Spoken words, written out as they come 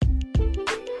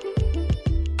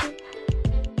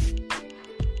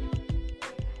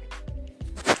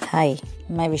हाय,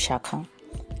 मैं विशाखा।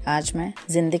 आज मैं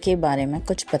ज़िंदगी के बारे में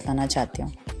कुछ बताना चाहती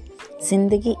हूँ।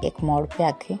 ज़िंदगी एक मोड़ पे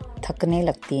आके थकने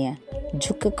लगती है,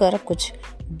 झुक कर कुछ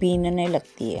बीनने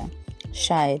लगती है।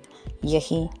 शायद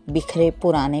यही बिखरे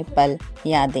पुराने पल,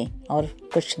 यादें और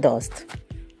कुछ दोस्त।